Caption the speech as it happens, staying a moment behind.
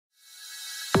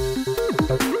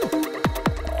Hi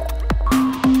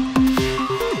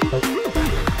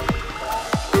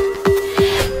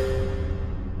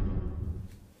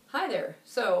there.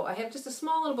 So I have just a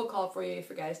small little book haul for you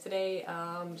guys today.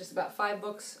 Just about 5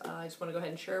 books. I just want to go ahead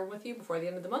and share them with you before the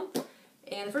end of the month.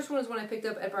 And the first one is one I picked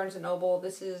up at Barnes & Noble.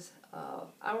 This is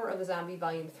Hour of the Zombie,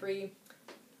 Volume 3.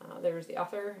 There's the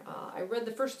author. I read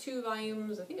the first 2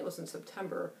 volumes, I think it was in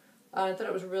September. I thought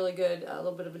it was really good. A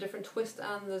little bit of a different twist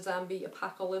on the zombie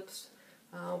apocalypse.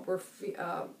 We're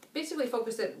basically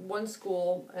focused at one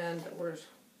school, and we're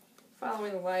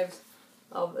following the lives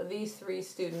of these 3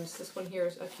 students. This one here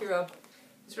is Akira.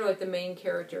 He's really like the main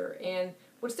character. And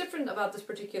what's different about this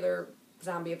particular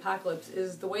zombie apocalypse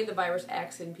is the way the virus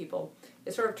acts in people.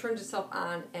 It sort of turns itself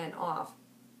on and off.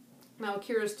 Now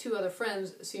Akira's 2 other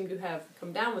friends seem to have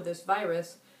come down with this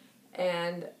virus,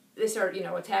 and they start,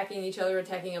 attacking each other,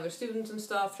 attacking other students and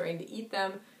stuff, trying to eat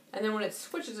them. And then when it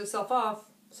switches itself off,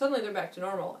 suddenly they're back to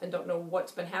normal and don't know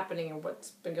what's been happening and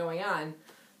what's been going on.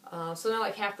 So now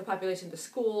like half the population of the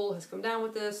school has come down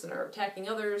with this and are attacking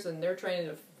others, and they're trying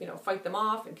to fight them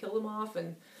off and kill them off,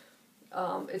 and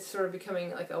it's sort of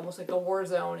becoming like almost like a war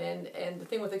zone. And the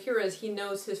thing with Akira is he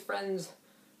knows his friends,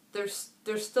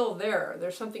 they're still there.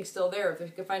 There's something still there. If he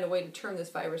can find a way to turn this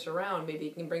virus around, maybe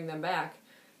he can bring them back.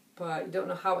 But you don't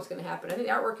know how it's going to happen. I think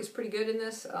the artwork is pretty good in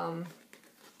this.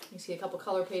 You see a couple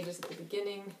color pages at the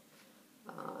beginning,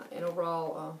 and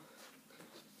overall,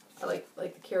 I like the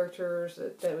characters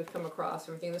that we've come across.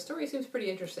 Everything. The story seems pretty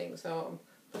interesting, so I'm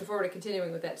looking forward to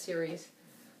continuing with that series.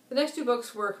 The next 2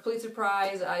 books were a complete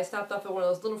surprise. I stopped off at one of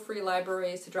those little free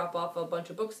libraries to drop off a bunch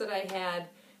of books that I had,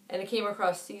 and I came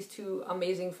across these 2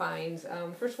 amazing finds.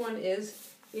 First one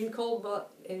is In Cold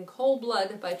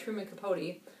Blood by Truman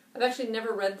Capote. I've actually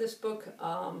never read this book,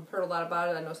 heard a lot about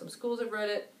it. I know some schools have read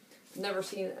it. Never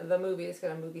seen the movie. It's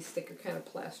got a movie sticker kind of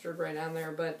plastered right on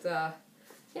there. But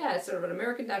yeah, it's sort of an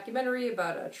American documentary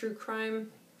about a true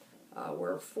crime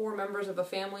where 4 members of a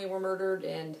family were murdered,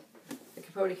 and the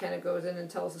Capote kind of goes in and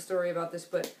tells the story about this.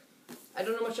 But I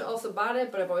don't know much else about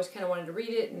it, but I've always kind of wanted to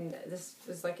read it, and this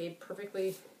is like a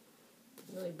perfectly,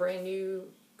 really brand new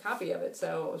copy of it.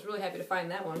 So I was really happy to find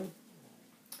that one.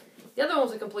 The other one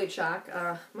was a complete shock.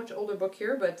 Much older book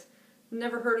here, but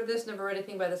never heard of this, never read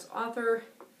anything by this author.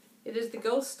 It is The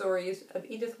Ghost Stories of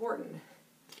Edith Wharton.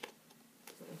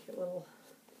 A little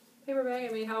paper bag.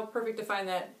 I mean, how perfect to find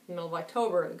that in the middle of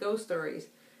October, The Ghost Stories.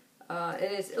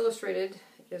 It is illustrated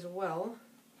as well.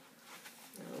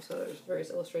 So there's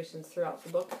various illustrations throughout the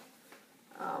book.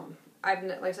 Like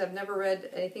I said, I've never read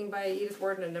anything by Edith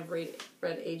Wharton. I've never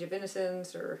read Age of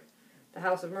Innocence or The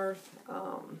House of Mirth.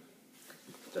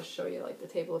 Just show you like the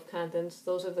table of contents.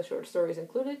 Those are the short stories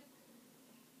included.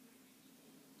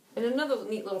 And another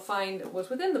neat little find was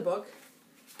within the book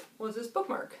was this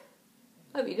bookmark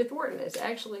of Edith Wharton. It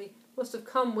actually must have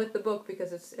come with the book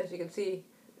because it's, as you can see,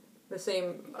 the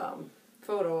same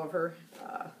photo of her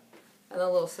and a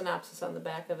little synopsis on the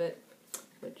back of it,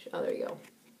 which, oh, there you go,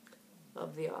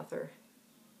 of the author.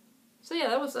 So yeah,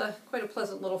 that was quite a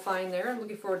pleasant little find there. I'm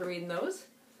looking forward to reading those.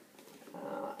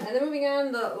 And then moving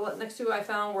on, the next 2 I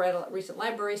found were at a recent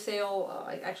library sale.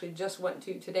 I actually just went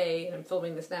to today, and I'm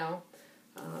filming this now.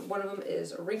 One of them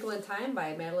is A Wrinkle in Time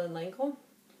by Madeleine L'Engle.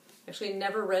 Actually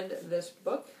never read this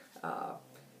book,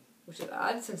 which is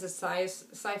odd since it's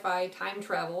sci-fi time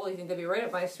travel. You think that'd be right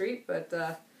up my street, but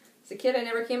as a kid I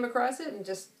never came across it, and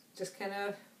just kind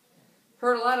of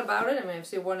heard a lot about it. I mean, I've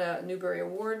seen won a Newbery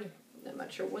Award. I'm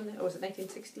not sure when. Was it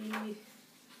 1960?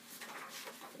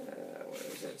 What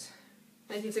is it?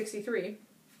 1963.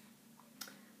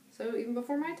 So even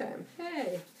before my time.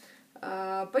 Hey.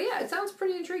 But yeah, it sounds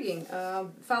pretty intriguing.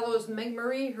 Follows Meg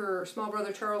Murray, her small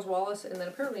brother Charles Wallace, and then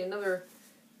apparently another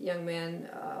young man,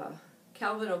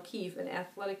 Calvin O'Keefe, an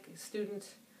athletic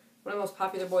student, one of the most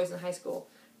popular boys in high school.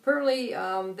 Apparently,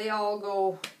 they all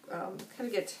go kind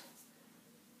of get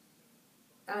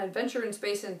on an adventure in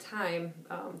space and time,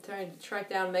 trying to track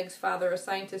down Meg's father, a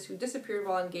scientist who disappeared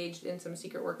while engaged in some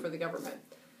secret work for the government.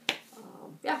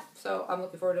 Yeah, so I'm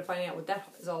looking forward to finding out what that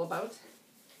is all about.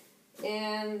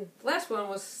 And the last one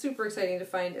was super exciting to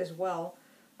find as well.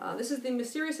 This is The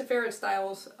Mysterious Affair at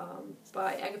Styles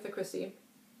by Agatha Christie.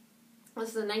 This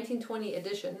is a 1920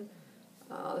 edition.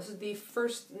 This is the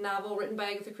first novel written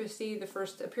by Agatha Christie, the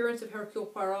first appearance of Hercule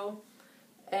Poirot,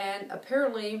 and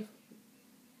apparently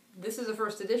this is the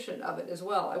first edition of it as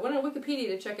well. I went on Wikipedia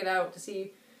to check it out to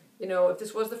see, if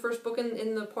this was the first book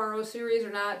in the Poirot series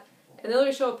or not. And they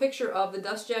literally show a picture of the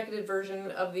dust-jacketed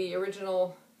version of the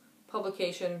original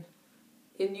publication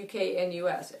in UK and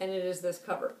US, and it is this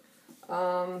cover.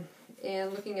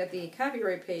 And looking at the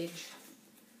copyright page,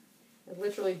 I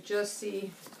literally just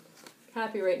see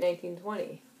copyright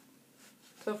 1920.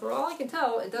 So for all I can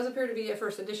tell, it does appear to be a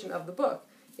first edition of the book.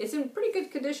 It's in pretty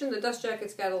good condition. The dust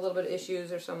jacket's got a little bit of issues.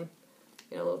 There's some,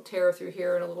 a little tear through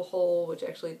here and a little hole, which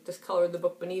actually discolored the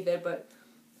book beneath it, but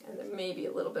and there may be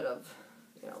a little bit of,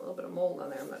 a little bit of mold on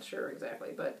there. I'm not sure exactly,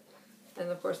 but and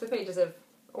of course the pages have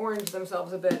oranged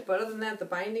themselves a bit. But other than that, the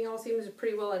binding all seems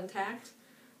pretty well intact.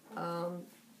 And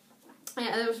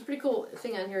there was a pretty cool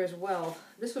thing on here as well.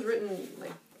 This was written,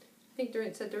 like, I think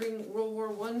during World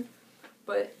War I,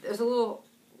 but there's a little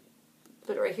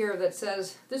bit right here that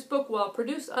says, "This book, while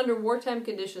produced under wartime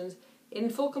conditions, in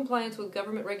full compliance with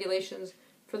government regulations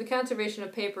for the conservation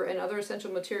of paper and other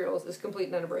essential materials, is complete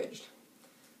and unabridged."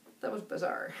 That was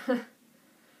bizarre.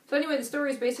 So anyway, the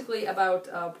story is basically about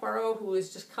Poirot, who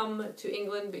has just come to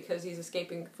England because he's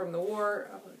escaping from the war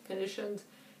conditions,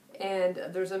 and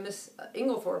there's a Miss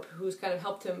Inglethorpe who's kind of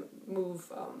helped him move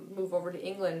over to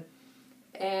England,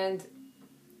 and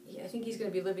I think he's going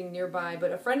to be living nearby.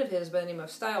 But a friend of his by the name of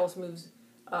Styles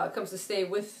comes to stay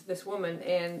with this woman,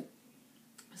 and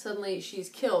suddenly she's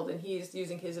killed, and he's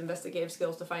using his investigative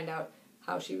skills to find out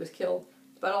how she was killed.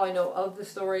 That's about all I know of the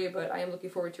story, but I am looking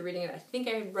forward to reading it. I think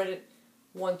I read it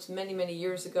once many, many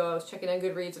years ago. I was checking on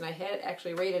Goodreads, and I had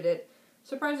actually rated it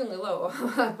surprisingly low.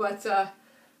 But,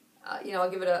 I'll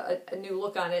give it a new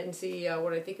look on it and see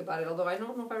what I think about it, although I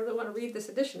don't know if I really want to read this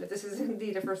edition, if this is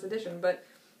indeed a first edition. But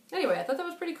anyway, I thought that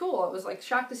was pretty cool. I was, like,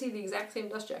 shocked to see the exact same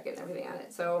dust jacket and everything on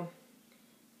it. So,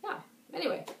 yeah.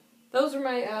 Anyway, those are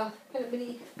my kind of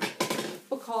mini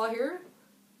book haul here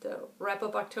to wrap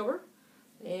up October.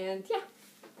 And, yeah,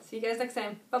 see you guys next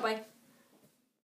time. Bye-bye.